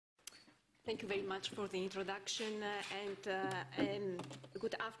Thank you very much for the introduction and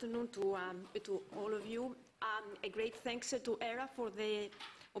good afternoon to all of you. A great thanks to ERA for the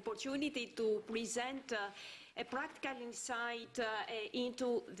opportunity to present a practical insight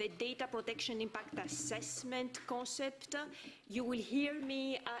into the data protection impact assessment concept. You will hear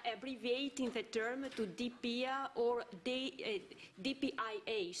me abbreviating the term to DPIA or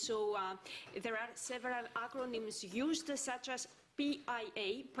DPIA. So there are several acronyms used, such as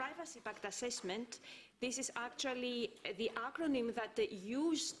PIA, Privacy Impact Assessment. This is actually the acronym that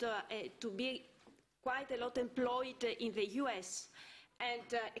used to be quite a lot employed in the US and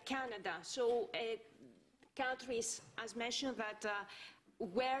Canada. So countries, as mentioned, that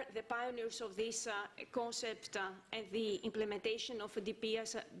were the pioneers of this concept and the implementation of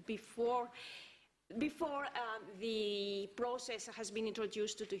DPIAs before the process has been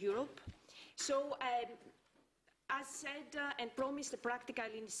introduced to Europe. So as said and promised a practical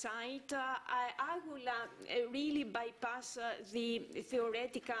insight, I will really bypass the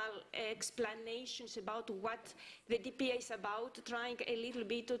theoretical explanations about what the DPIA is about, trying a little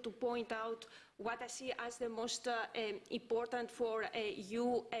bit to point out what I see as the most important for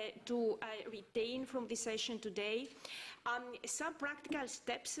you to retain from this session today. Some practical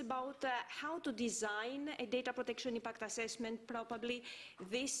steps about how to design a data protection impact assessment properly.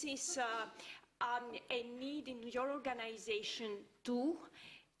 This is a need in your organization too.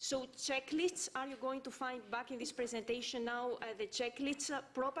 So checklists, are you going to find back in this presentation now the checklists?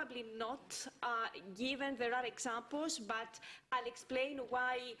 Probably not, given there are examples, but I'll explain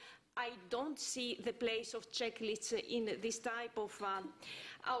why I don't see the place of checklists in this type of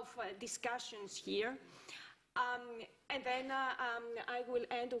discussions here. And then I will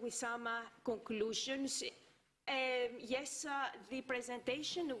end with some conclusions. Yes, the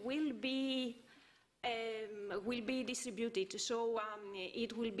presentation will be distributed, so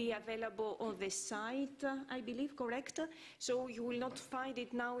it will be available on the site, I believe, correct? So you will not find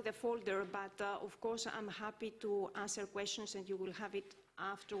it now in the folder, but of course I'm happy to answer questions and you will have it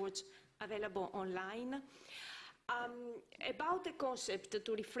afterwards available online. About the concept,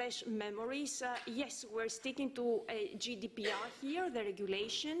 to refresh memories, yes, we're sticking to GDPR here, the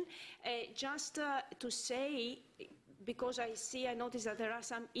regulation. Just to say, because I notice that there are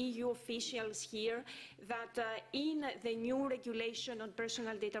some EU officials here, that in the new regulation on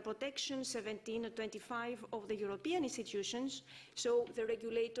personal data protection, 1725 of the European institutions, so the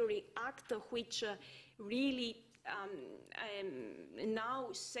regulatory act which really now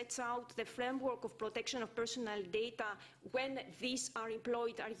sets out the framework of protection of personal data when these are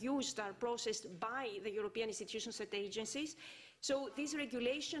employed, are used, are processed by the European institutions and agencies. So this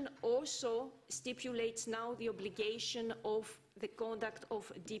regulation also stipulates now the obligation of the conduct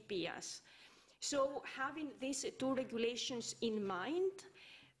of DPIAs. So having these two regulations in mind,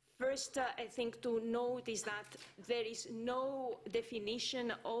 first, I think to note is that there is no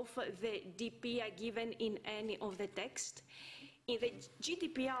definition of the DPIA given in any of the text. In the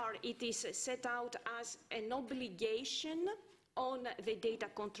GDPR, it is set out as an obligation on the data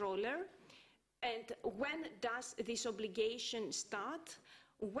controller. And when does this obligation start?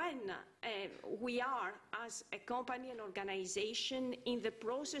 When we are, as a company and organization, in the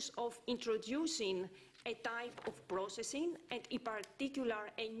process of introducing a type of processing, and in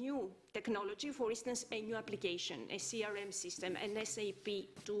particular a new technology, for instance, a new application, a CRM system, an SAP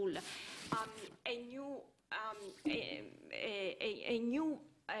tool, a new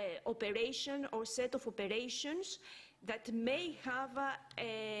operation or set of operations that may have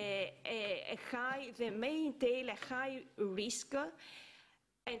they may entail a high risk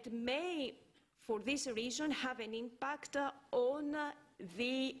and may, for this reason, have an impact on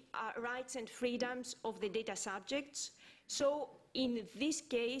the rights and freedoms of the data subjects. So in this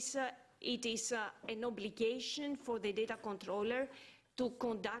case, it is an obligation for the data controller to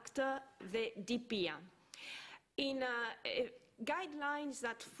conduct the DPIA. In guidelines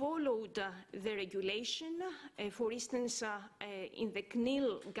that followed the regulation, for instance, in the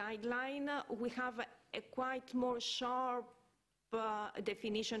CNIL guideline, we have a quite more sharp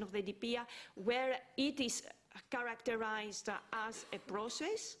definition of the DPIA, where it is characterized as a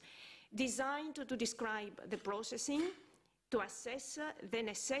process designed to describe the processing, to assess the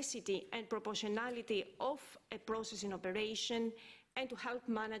necessity and proportionality of a processing operation, and to help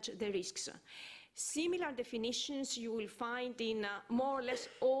manage the risks. Similar definitions you will find in more or less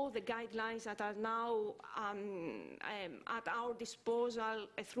all the guidelines that are now at our disposal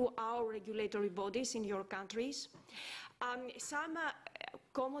through our regulatory bodies in your countries. Some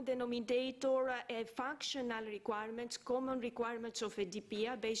common denominator functional requirements, common requirements of a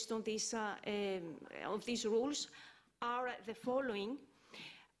DPIA based on these rules are the following.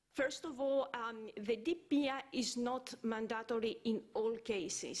 First of all, the DPIA is not mandatory in all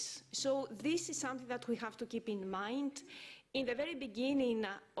cases. So this is something that we have to keep in mind. In the very beginning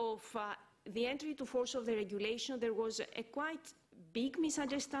of the entry to force of the regulation, there was a quite big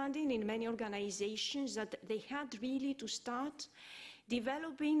misunderstanding in many organizations that they had really to start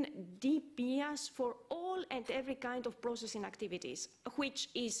developing DPIAs for all and every kind of processing activities, which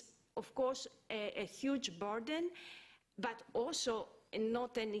is, of course, a huge burden, but also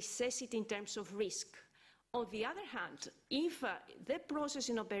not a necessity in terms of risk. On the other hand, if the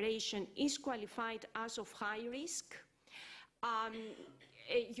processing operation is qualified as of high risk,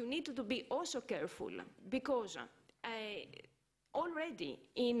 you need to be also careful, because already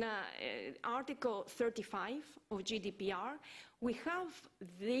in Article 35 of GDPR, we have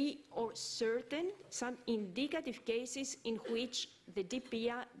some indicative cases in which the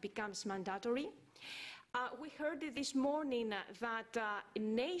DPIA becomes mandatory. We heard this morning that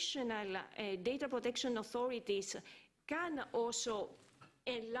national data protection authorities can also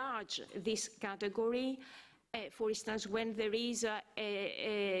enlarge this category. For instance, when there is a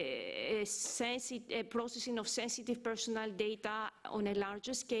processing of sensitive personal data on a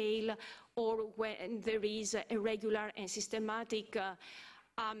larger scale, or when there is a regular and systematic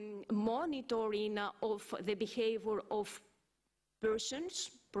monitoring of the behavior of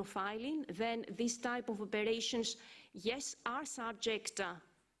persons, profiling, then this type of operations, yes, are subject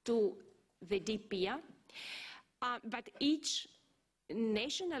to the DPIA, but each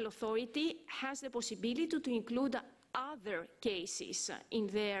national authority has the possibility to include other cases in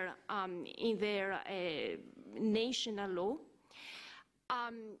their national law.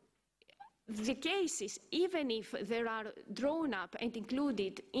 The cases, even if they are drawn up and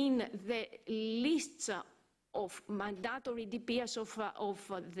included in the lists of mandatory DPIAs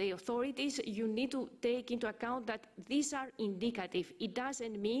of the authorities, you need to take into account that these are indicative. It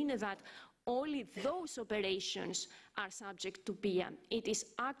doesn't mean that only those operations are subject to DPIA. It is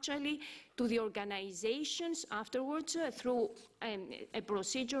actually to the organizations afterwards, through a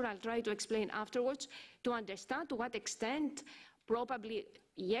procedure I'll try to explain afterwards, to understand to what extent probably,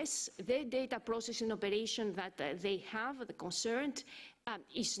 yes, the data processing operation that they have, the concerned,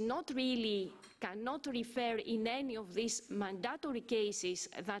 is not really, cannot refer in any of these mandatory cases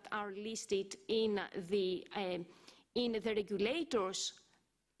that are listed in the regulators'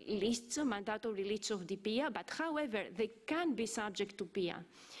 lists, mandatory lists of DPIA, but however, they can be subject to DPIA.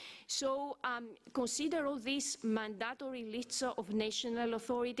 So consider all these mandatory lists of national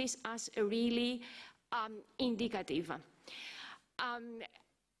authorities as really indicative.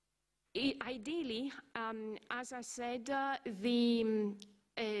 Ideally, as I said, the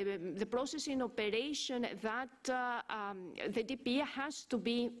processing operation that the DPIA has to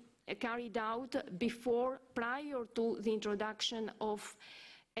be carried out prior to the introduction of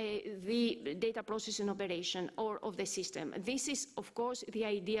the data processing operation or of the system. This is, of course, the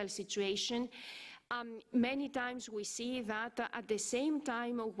ideal situation. Many times we see that at the same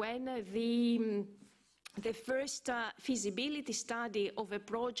time when the first feasibility study of a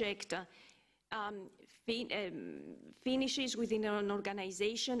project finishes within an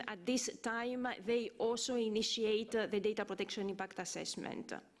organization, at this time they also initiate the data protection impact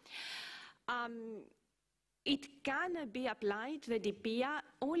assessment. It can be applied, the DPIA,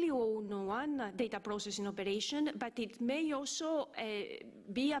 only on one data processing operation, but it may also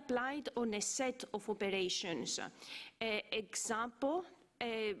be applied on a set of operations. Example,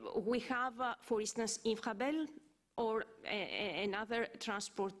 we have, for instance, Infrabel, or another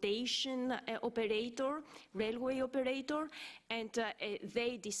transportation operator, railway operator, and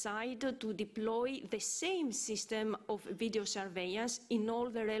they decide to deploy the same system of video surveillance in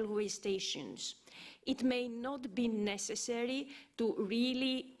all the railway stations. It may not be necessary to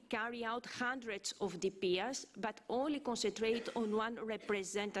really carry out hundreds of DPIAs, but only concentrate on one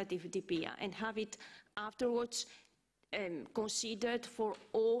representative DPIA and have it afterwards considered for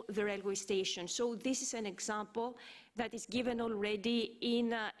all the railway stations. So this is an example that is given already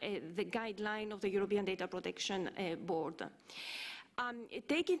in the guideline of the European Data Protection Board.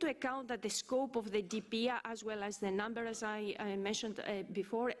 Take into account that the scope of the DPIA, as well as the number, as I mentioned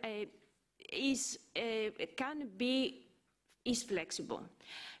before, is flexible.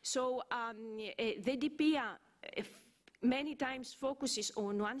 So the DPIA many times focuses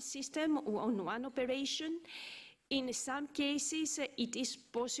on one system, on one operation. In some cases, it is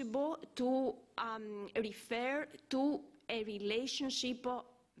possible to refer to a relationship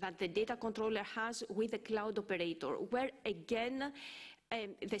that the data controller has with the cloud operator, where again,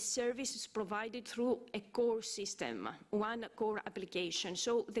 the service is provided through a core system, one core application.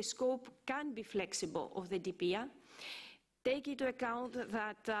 So the scope can be flexible of the DPIA. take into account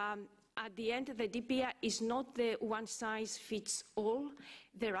that at the end, the DPIA is not the one-size-fits-all.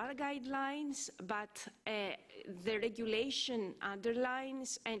 There are guidelines, but the regulation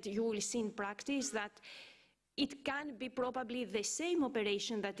underlines, and you will see in practice, that it can be probably the same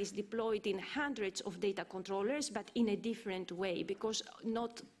operation that is deployed in hundreds of data controllers, but in a different way, because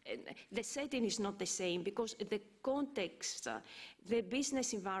the setting is not the same, because the context, the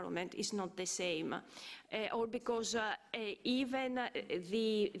business environment is not the same, or because even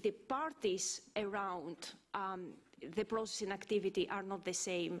the parties around the processing activity are not the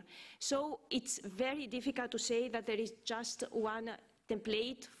same. So it's very difficult to say that there is just one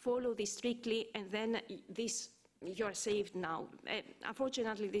template, follow this strictly, and then you're saved now.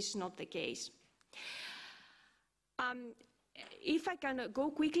 Unfortunately, this is not the case. If I can go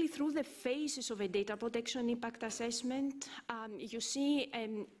quickly through the phases of a data protection impact assessment, you see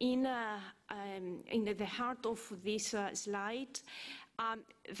in the heart of this slide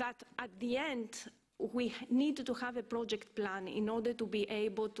that at the end, we need to have a project plan in order to be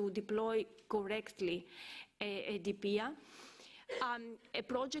able to deploy correctly a DPIA. A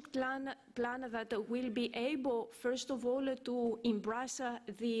project plan that will be able, first of all, to embrace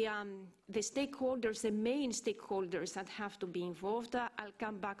the stakeholders, the main stakeholders that have to be involved. I'll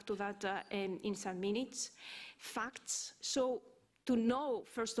come back to that in some minutes. Facts. So to know,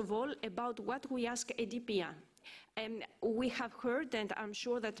 first of all, about what we ask a DPIA. We have heard, and I'm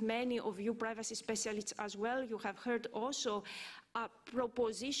sure that many of you privacy specialists as well, you have heard also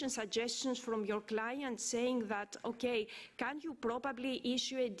propositions, suggestions from your clients saying that, okay, can you probably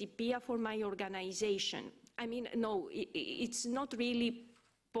issue a DPIA for my organization? I mean, no, it's not really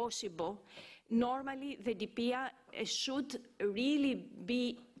possible. Normally, the DPIA should really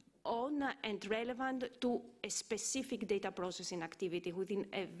be on and relevant to a specific data processing activity within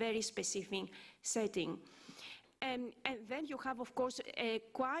a very specific setting. And then you have, of course, a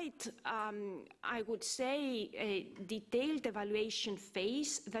quite, I would say, a detailed evaluation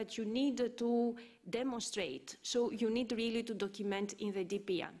phase that you need to demonstrate. So you need really to document in the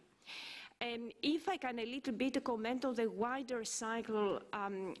DPIA. If I can a little bit comment on the wider cycle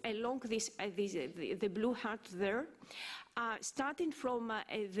along this, the blue heart there, starting from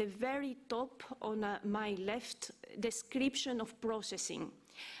the very top on my left, description of processing.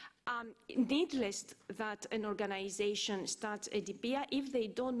 Needless that an organization starts a DPIA if they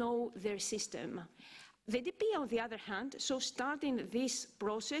don't know their system. The DPIA, on the other hand, so starting this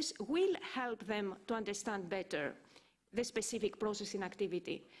process will help them to understand better the specific processing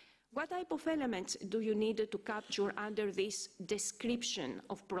activity. What type of elements do you need to capture under this description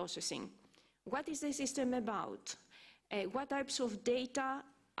of processing? What is the system about? What types of data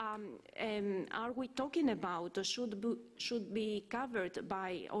are we talking about should be covered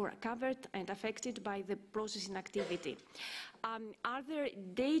by or covered and affected by the processing activity? Are there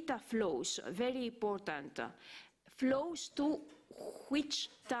data flows, very important, flows to which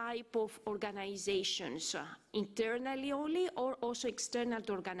type of organizations, internally only or also external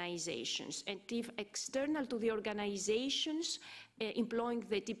to organizations? And if external to the organizations employing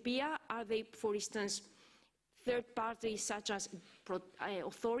the DPIA, are they, for instance, third parties such as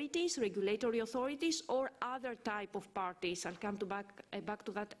authorities, regulatory authorities, or other type of parties? I'll come back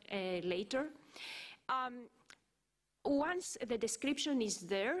to that later. Once the description is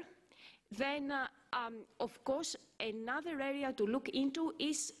there, then, of course, another area to look into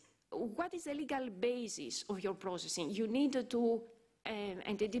is what is the legal basis of your processing. You need to,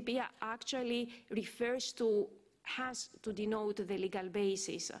 and the DPIA actually refers to, has to denote the legal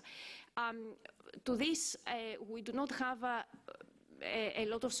basis. To this, we do not have a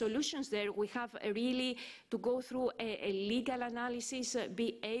lot of solutions there. We have really to go through a legal analysis,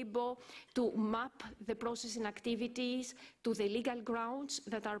 be able to map the processing activities to the legal grounds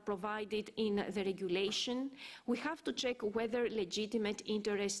that are provided in the regulation. We have to check whether legitimate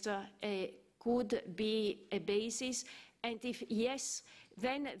interest could be a basis, and if yes,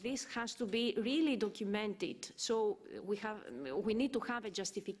 then this has to be really documented. So we need to have a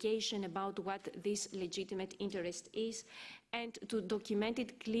justification about what this legitimate interest is and to document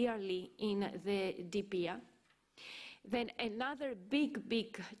it clearly in the DPIA. Then another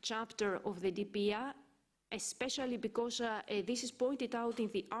big chapter of the DPIA, especially because this is pointed out in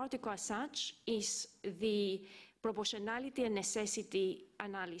the article as such, is the proportionality and necessity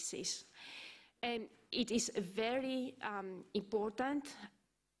analysis. And it is very important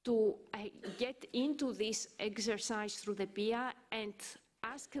to get into this exercise through the DPIA and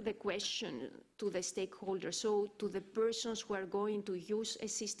ask the question to the stakeholders, so to the persons who are going to use a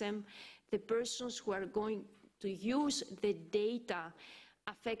system, the persons who are going to use the data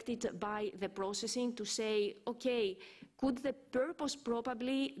affected by the processing, to say, okay, could the purpose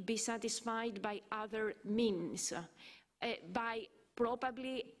probably be satisfied by other means, by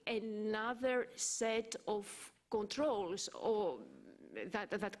probably another set of controls or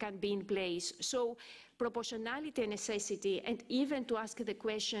that can be in place? So proportionality and necessity, and even to ask the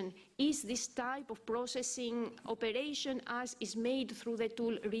question, is this type of processing operation as is made through the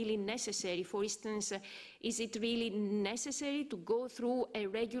tool really necessary? For instance, is it really necessary to go through a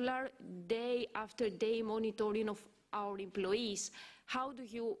regular day after day monitoring of our employees? How do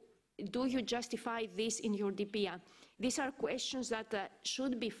you justify this in your DPIA? These are questions that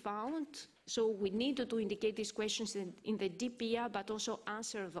should be found, so we need to indicate these questions in the DPIA, but also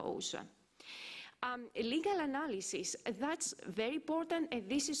answer those. Legal analysis, that's very important, and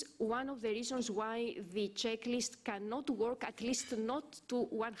this is one of the reasons why the checklist cannot work, at least not to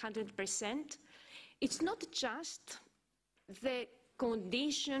 100%. It's not just the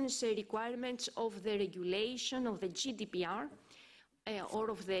conditions, requirements of the regulation of the GDPR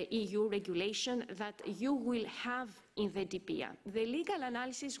or of the EU regulation that you will have in the DPIA. The legal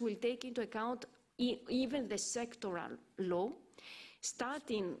analysis will take into account even the sectoral law.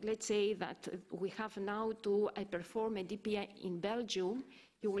 Starting, let's say that we have now to perform a DPIA in Belgium,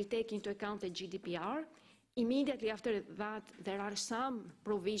 you will take into account the GDPR. Immediately after that, there are some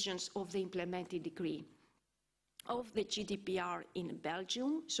provisions of the implementing decree of the GDPR in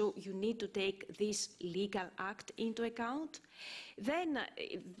Belgium, so you need to take this legal act into account. Then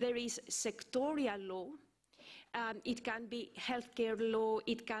there is sectorial law. It can be healthcare law,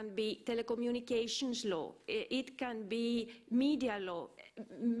 it can be telecommunications law, it can be media law,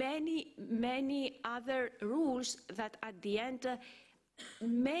 many other rules that at the end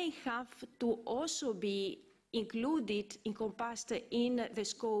may have to also be included, encompassed in the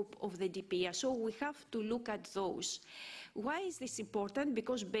scope of the DPIA. So we have to look at those. Why is this important?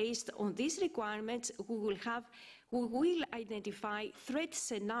 Because based on these requirements, we will identify threat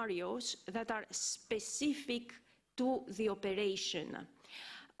scenarios that are specific to the operation.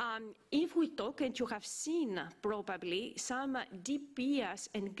 If we talk, and you have seen probably some DPIAs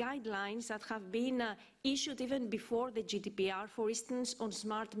and guidelines that have been issued even before the GDPR, for instance, on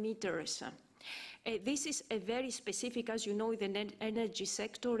smart meters. This is a very specific, as you know, in the energy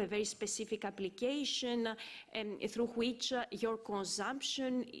sector, a very specific application through which your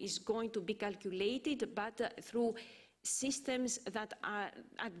consumption is going to be calculated, but through systems that are,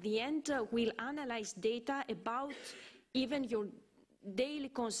 at the end will analyze data about even your daily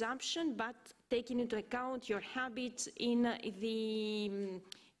consumption, but taking into account your habits in the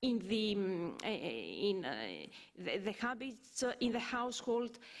habits in the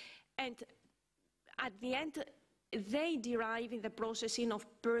household, and at the end, they derive in the processing of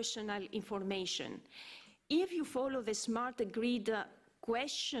personal information. If you follow the smart grid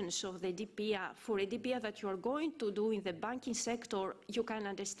questions of the DPIA, for a DPIA that you are going to do in the banking sector, you can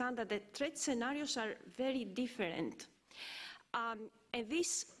understand that the threat scenarios are very different. And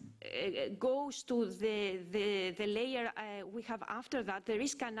this goes to the layer we have after that, the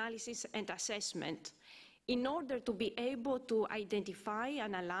risk analysis and assessment. In order to be able to identify,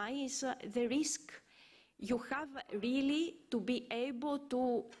 analyze the risk, you have really to be able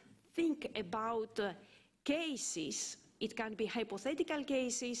to think about cases. It can be hypothetical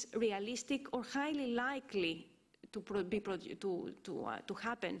cases, realistic or highly likely to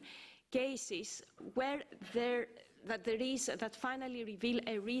happen cases where that finally reveal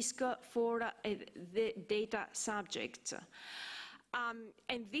a risk for the data subjects.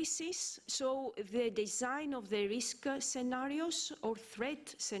 And this is, so the design of the risk scenarios or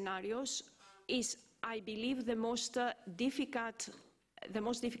threat scenarios is, I believe, the most difficult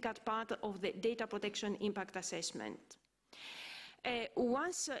part of the data protection impact assessment.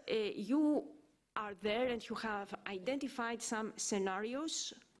 Once you are there and you have identified some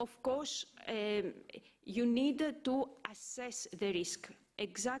scenarios, of course, you need to assess the risk.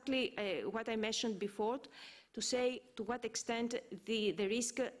 Exactly what I mentioned before, to say to what extent the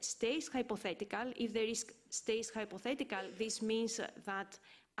risk stays hypothetical. If the risk stays hypothetical, this means that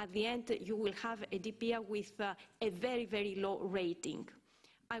at the end you will have a DPIA with a very, very low rating.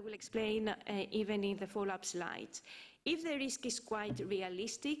 I will explain even in the follow-up slides. If the risk is quite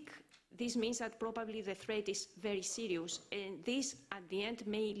realistic, this means that probably the threat is very serious, and this at the end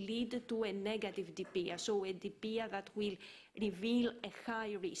may lead to a negative DPIA, so a DPIA that will reveal a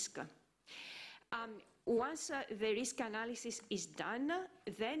high risk. Once the risk analysis is done,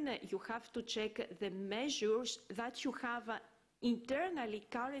 then you have to check the measures that you have internally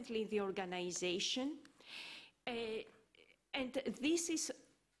currently in the organization, and this is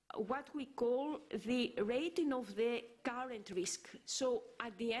what we call the rating of the current risk. So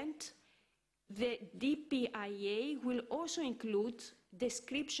at the end, the DPIA will also include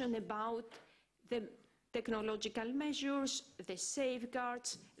description about the technological measures, the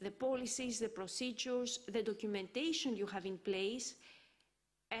safeguards, the policies, the procedures, the documentation you have in place,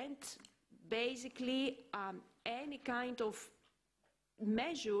 and basically any kind of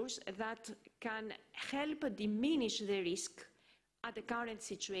measures that can help diminish the risk at the current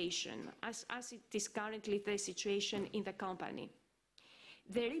situation, as it is currently the situation in the company.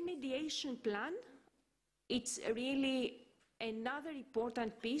 The remediation plan, it's really another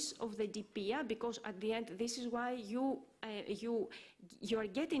important piece of the DPIA, because at the end, this is why you are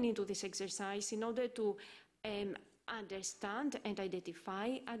getting into this exercise in order to understand and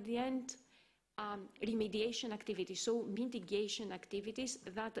identify at the end remediation activities, so mitigation activities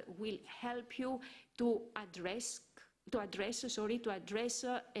that will help you to address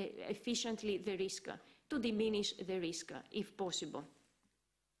efficiently the risk, to diminish the risk if possible.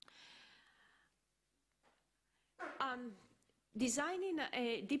 Designing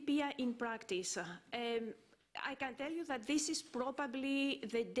a DPIA in practice. I can tell you that this is probably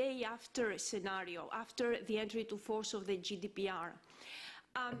the day after scenario, after the entry to force of the GDPR.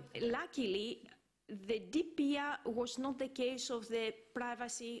 Luckily, the DPIA was not the case of the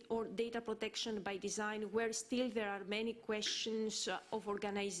privacy or data protection by design, where still there are many questions of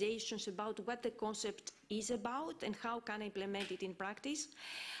organizations about what the concept is about and how can I implement it in practice.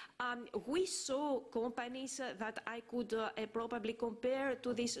 We saw companies that I could probably compare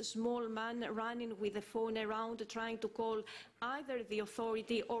to this small man running with the phone around, trying to call either the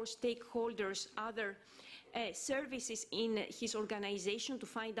authority or stakeholders, other services in his organization to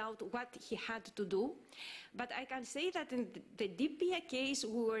find out what he had to do. But I can say that in the DPIA case,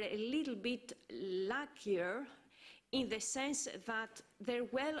 we were a little bit luckier in the sense that there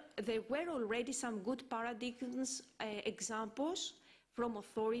were already some good paradigms, examples from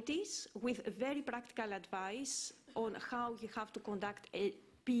authorities with very practical advice on how you have to conduct a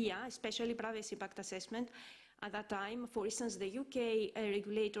PIA, especially privacy impact assessment. At that time, for instance, the UK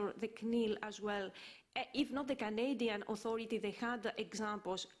regulator, the CNIL as well, if not the Canadian authority, they had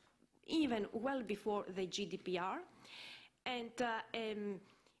examples even well before the GDPR. And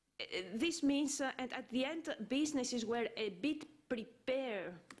this means, and at the end, businesses were a bit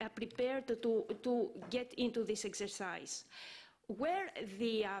prepared to get into this exercise. Where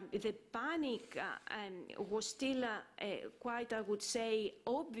the panic was still quite, I would say,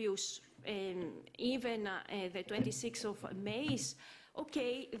 obvious, even the 26th of May,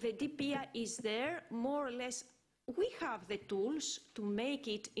 okay, the DPIA is there, more or less. We have the tools to make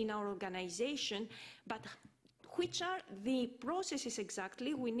it in our organization, but which are the processes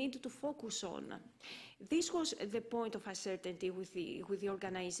exactly we need to focus on? This was the point of uncertainty with the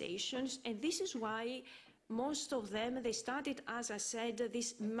organizations, and this is why most of them, they started, as I said,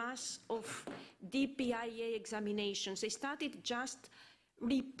 this mass of DPIA examinations. They started just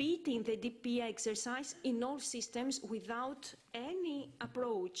repeating the DPIA exercise in all systems without any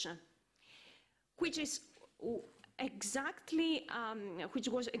approach, which is exactly, which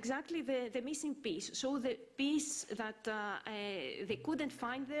was exactly the missing piece. So the piece that they couldn't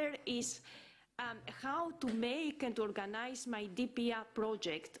find there is how to make and organize my DPIA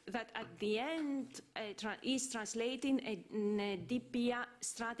project that at the end is translating a DPIA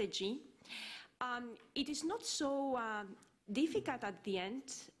strategy. It is not so difficult at the end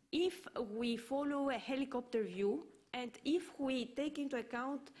if we follow a helicopter view and if we take into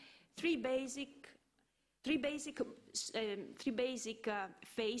account three basic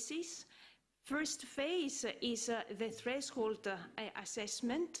phases. First phase is the threshold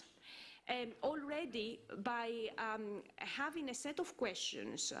assessment. Already by having a set of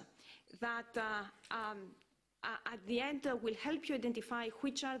questions that at the end will help you identify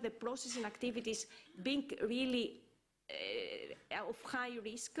which are the processes and activities being really of high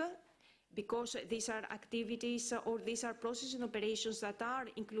risk, because these are activities or these are processes and operations that are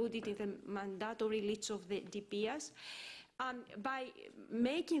included in the mandatory list of the DPIAs. By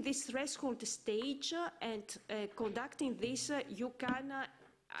making this threshold stage and conducting this, you can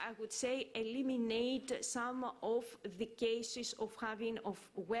I would say eliminate some of the cases of having of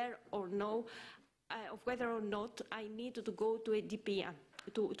whether or not I need to go to a DPIA,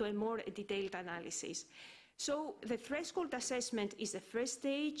 to a more detailed analysis. So the threshold assessment is the first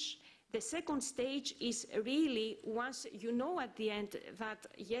stage. The second stage is really once you know at the end that,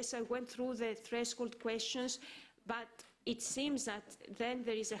 yes, I went through the threshold questions, but it seems that then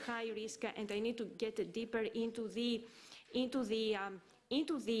there is a high risk and I need to get deeper into the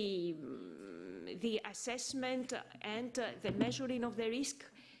assessment and the measuring of the risk.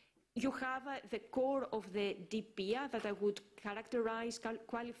 you have the core of the DPIA that I would characterize,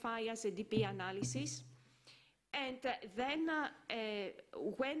 qualify as a DPIA analysis. And then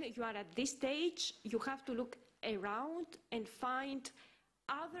when you are at this stage, you have to look around and find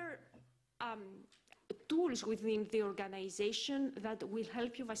other tools within the organization that will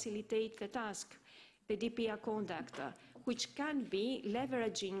help you facilitate the task, the DPIA conduct, which can be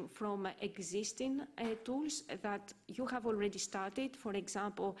leveraging from existing tools that you have already started, for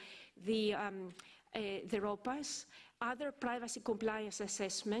example, the ROPAS, other privacy compliance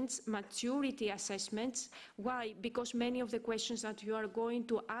assessments, maturity assessments. Why? Because many of the questions that you are going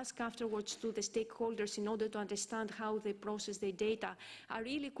to ask afterwards to the stakeholders in order to understand how they process their data are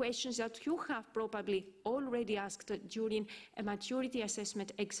really questions that you have probably already asked during a maturity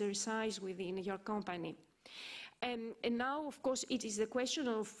assessment exercise within your company. And now, of course, it is the question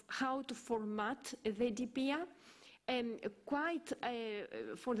of how to format the DPIA.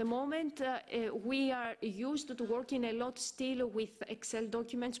 For the moment, we are used to working a lot still with Excel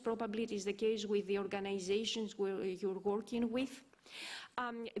documents. Probably it is the case with the organizations where you're working with.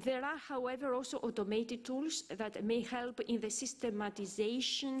 There are, however, also automated tools that may help in the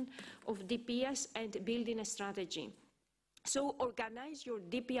systematization of DPIAs and building a strategy. So organize your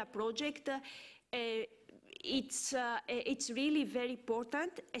DPIA project. It's really very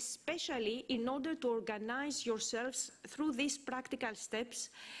important, especially in order to organize yourselves through these practical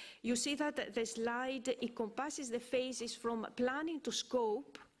steps. You see that the slide encompasses the phases from planning to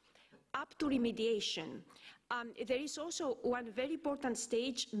scope up to remediation. There is also one very important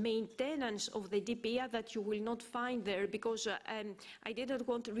stage, maintenance of the DPIA, that you will not find there because I didn't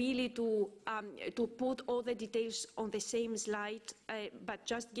want really to put all the details on the same slide, but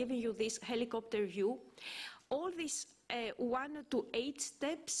just giving you this helicopter view. All these 1 to 8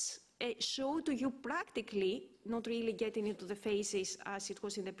 steps show to you practically, not really getting into the phases as it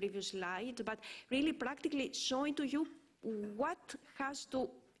was in the previous slide, but really practically showing to you what has to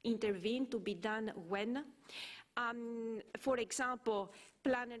intervene to be done when. For example,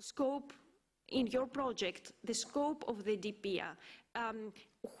 plan and scope in your project, the scope of the DPIA,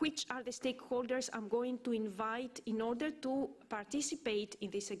 which are the stakeholders I'm going to invite in order to participate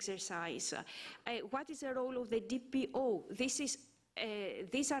in this exercise. What is the role of the DPO?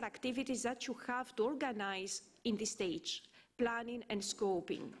 These are activities that you have to organize in this stage, planning and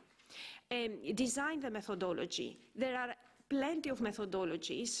scoping. Design the methodology. There are plenty of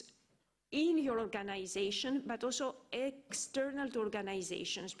methodologies in your organization, but also external to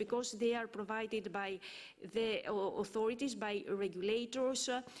organizations, because they are provided by the authorities, by regulators.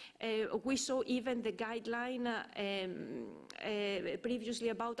 We saw even the guideline previously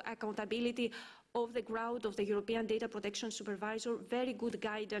about accountability of the ground of the European Data Protection Supervisor, very good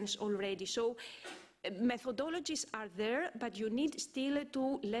guidance already. So methodologies are there, but you need still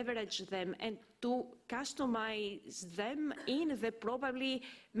to leverage them and to customize them in the probably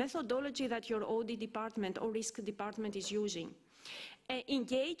methodology that your audit department or risk department is using.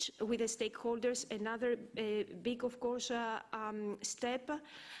 Engage with the stakeholders, another big, of course, step.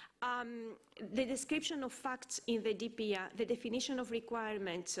 The description of facts in the DPIA, the definition of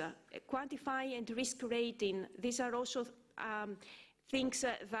requirements, quantify and risk rating, these are also things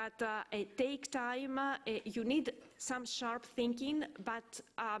that take time. You need some sharp thinking, but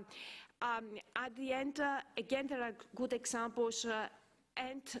at the end, again, there are good examples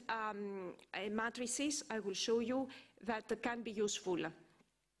and matrices I will show you that can be useful.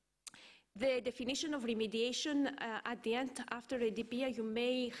 The definition of remediation, at the end, after a DPIA, you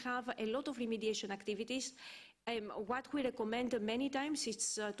may have a lot of remediation activities. What we recommend many times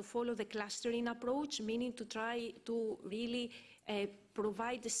is to follow the clustering approach, meaning to try to really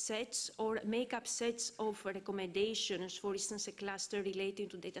provide sets or make up sets of recommendations, for instance, a cluster relating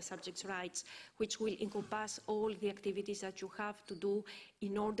to data subjects' rights, which will encompass all the activities that you have to do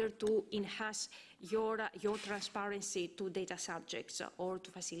in order to enhance your transparency to data subjects or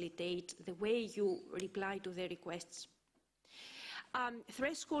to facilitate the way you reply to their requests.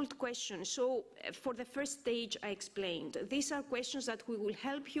 Threshold questions. So for the first stage I explained, these are questions that will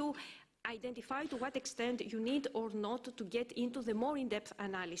help you identify to what extent you need or not to get into the more in-depth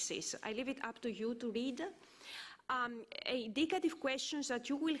analysis. I leave it up to you to read. Indicative questions that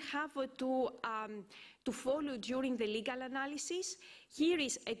you will have to follow during the legal analysis. Here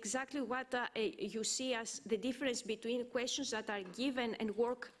is exactly what you see as the difference between questions that are given and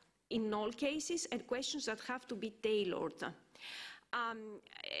work in all cases and questions that have to be tailored.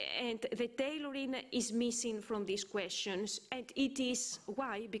 And the tailoring is missing from these questions, and it is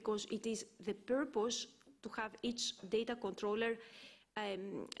why, because it is the purpose to have each data controller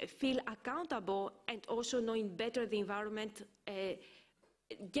feel accountable and also knowing better the environment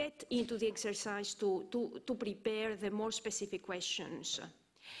get into the exercise to prepare the more specific questions.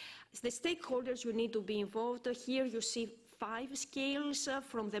 The stakeholders will need to be involved. Here you see 5 scales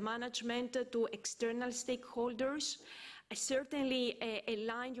from the management to external stakeholders. Certainly, a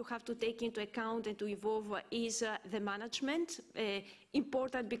line you have to take into account and to involve is the management.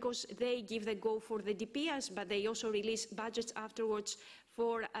 Important because they give the go for the DPIAs, but they also release budgets afterwards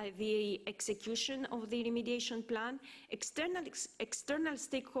for the execution of the remediation plan. External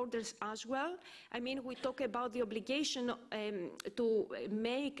stakeholders as well. I mean, we talk about the obligation to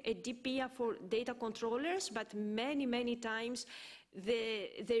make a DPIA for data controllers, but many times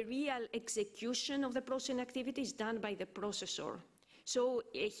the real execution of the processing activity is done by the processor. So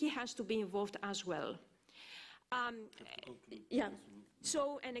he has to be involved as well. Yeah.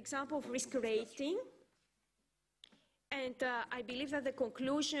 So an example of risk rating. And I believe that the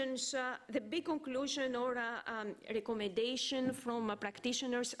conclusions, the big conclusion or recommendation from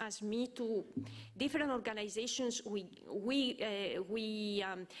practitioners as me to different organizations we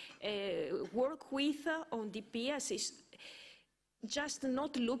work with on DPIAs is just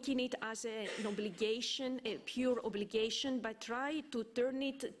not looking at it as an obligation, a pure obligation, but try to turn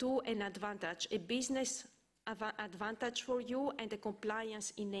it to an advantage, a business advantage for you and a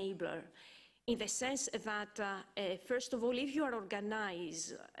compliance enabler. In the sense that, first of all, if you are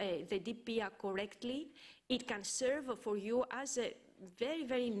organized the DPIA correctly, it can serve for you as a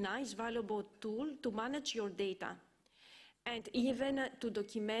very nice, valuable tool to manage your data and even to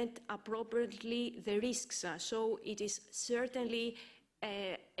document appropriately the risks. So it is certainly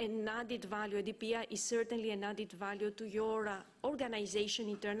an added value. A DPIA is certainly an added value to your organization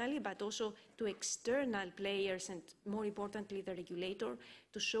internally, but also to external players and, more importantly, the regulator,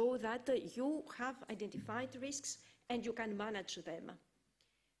 to show that you have identified risks and you can manage them.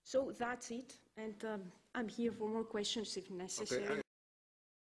 So that's it, and I'm here for more questions if necessary. Okay.